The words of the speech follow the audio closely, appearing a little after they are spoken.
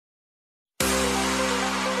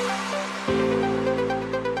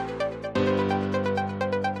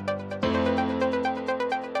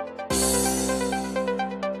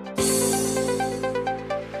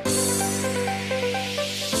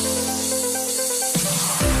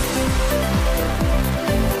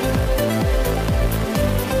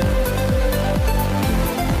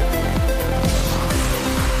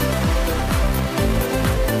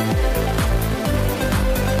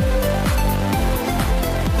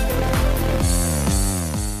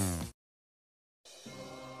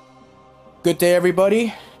Good day,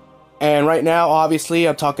 everybody. And right now, obviously,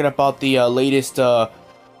 I'm talking about the latest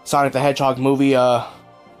Sonic the Hedgehog movie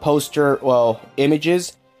poster,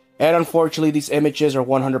 images. And unfortunately, these images are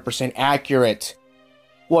 100% accurate.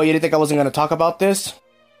 Well, you didn't think I wasn't going to talk about this?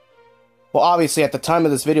 Well, obviously, at the time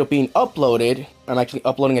of this video being uploaded, I'm actually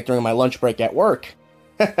uploading it during my lunch break at work.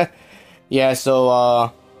 Yeah,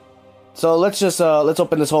 so let's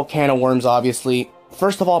open this whole can of worms, obviously.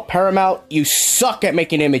 First of all, Paramount, you suck at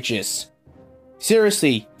making images.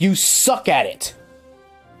 Seriously, you suck at it.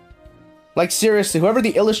 Like, seriously, whoever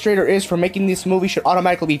the illustrator is for making this movie should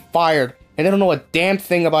automatically be fired, and they don't know a damn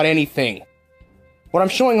thing about anything. What I'm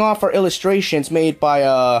showing off are illustrations made by,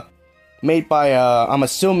 I'm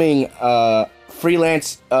assuming,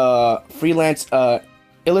 freelance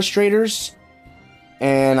illustrators.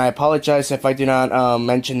 And I apologize if I do not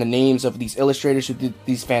mention the names of these illustrators who did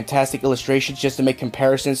these fantastic illustrations just to make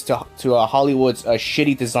comparisons to Hollywood's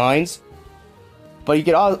shitty designs. But you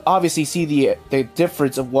can obviously see the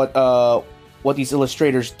difference of what these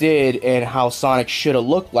illustrators did and how Sonic should have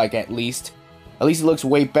looked like, at least. At least it looks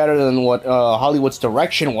way better than what Hollywood's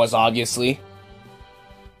direction was, obviously.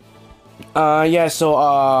 Yeah,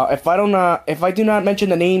 so if I do not mention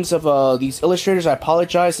the names of these illustrators, I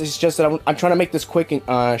apologize. It's just that I'm trying to make this quick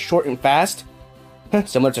and short and fast,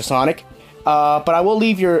 similar to Sonic. But I will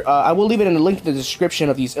leave it in the link in the description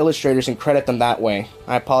of these illustrators and credit them that way.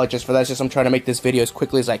 I apologize for that. It's just I'm trying to make this video as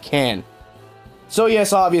quickly as I can. So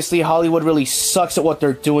yes, obviously Hollywood really sucks at what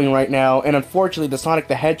they're doing right now, and unfortunately the Sonic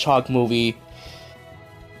the Hedgehog movie,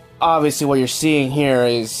 obviously what you're seeing here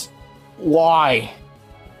is, why?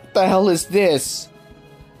 What the hell is this?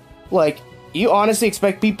 Like, you honestly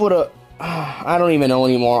expect people to... I don't even know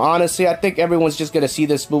anymore. Honestly, I think everyone's just gonna see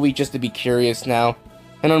this movie just to be curious now.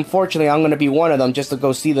 And unfortunately, I'm gonna be one of them just to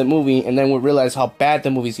go see the movie, and then we'll realize how bad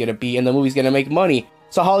the movie's gonna be, and the movie's gonna make money.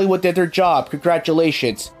 So Hollywood did their job.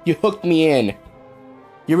 Congratulations. You hooked me in.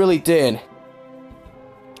 You really did.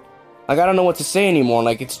 Like, I don't know what to say anymore.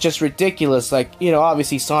 Like, it's just ridiculous. Like, you know,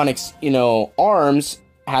 obviously Sonic's, you know, arms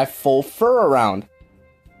have full fur around.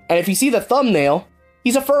 And if you see the thumbnail,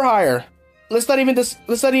 he's a fur hire. Let's not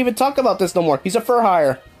even talk about this no more. He's a fur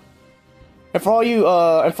hire. And for all you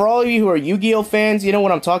who are Yu-Gi-Oh fans, you know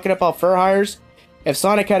what I'm talking about, fur hires. If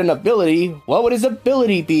Sonic had an ability, what would his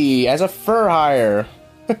ability be as a fur hire?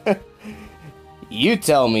 You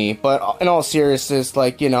tell me. But in all seriousness,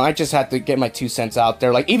 like, you know, I just had to get my 2 cents out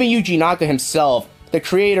there. Like, even Yuji Naka himself, the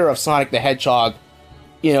creator of Sonic the Hedgehog,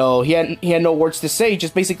 you know, he had no words to say. He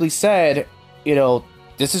just basically said, you know,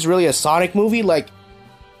 this is really a Sonic movie? Like,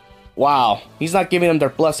 wow. He's not giving them their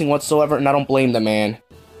blessing whatsoever, and I don't blame the man.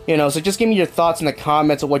 You know, so just give me your thoughts in the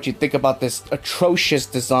comments of what you think about this atrocious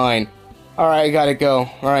design. Alright, I gotta go.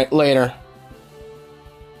 Alright, later.